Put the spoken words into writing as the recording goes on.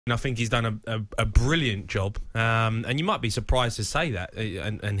I think he's done a brilliant job, and you might be surprised to say that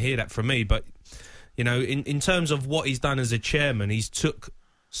and hear that from me. But you know, in terms of what he's done as a chairman, he's took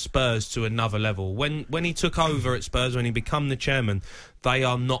Spurs to another level. When he took over at Spurs, when he became the chairman, they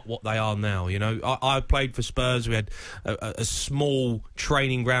are not what they are now. You know, I played for Spurs. We had a small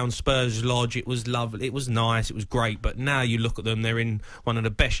training ground, Spurs Lodge. It was lovely. It was nice. It was great. But now you look at them, they're in one of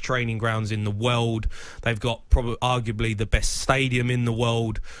the best training grounds in the world. They've got probably arguably the best stadium in the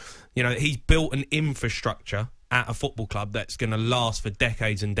world. You know, he's built an infrastructure at a football club that's going to last for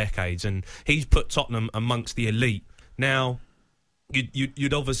decades and decades. And he's put Tottenham amongst the elite. Now,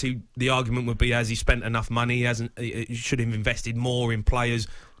 You'd obviously, the argument would be, has he spent enough money? He should have invested more in players.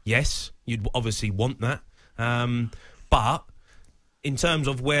 Yes, you'd obviously want that. But in terms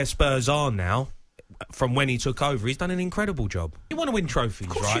of where Spurs are now, from when he took over, he's done an incredible job. You want to win trophies,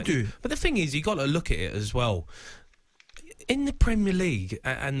 right? Of course you do. But the thing is, you've got to look at it as well. In the Premier League,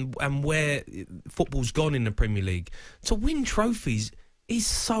 and where football's gone in the Premier League, to win trophies is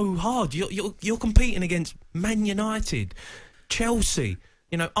so hard. You're competing against Man United, Chelsea,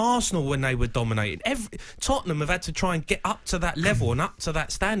 you know, Arsenal when they were dominated. Tottenham have had to try and get up to that level and up to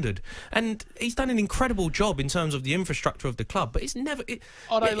that standard. And he's done an incredible job in terms of the infrastructure of the club. But it's never... it's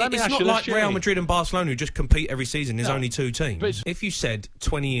not like Real Madrid and Barcelona who just compete every season. There's only two teams. If you said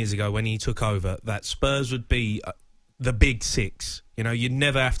 20 years ago when he took over that Spurs would be the big six, you know, you'd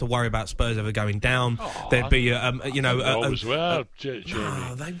never have to worry about Spurs ever going down. There'd be, you know... They always were, Jamie.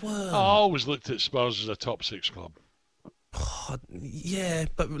 Oh, they were. I always looked at Spurs as a top six club. Oh, yeah,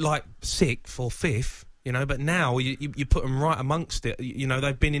 but like 6th or 5th, you know. But now you put them right amongst it. You know,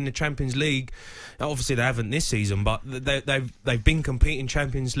 they've been in the Champions League. Obviously, they haven't this season, but they've been competing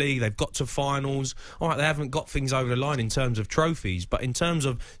Champions League. They've got to finals. All right, they haven't got things over the line in terms of trophies, but in terms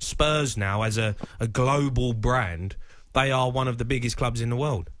of Spurs now as a global brand, they are one of the biggest clubs in the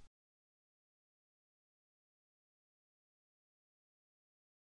world.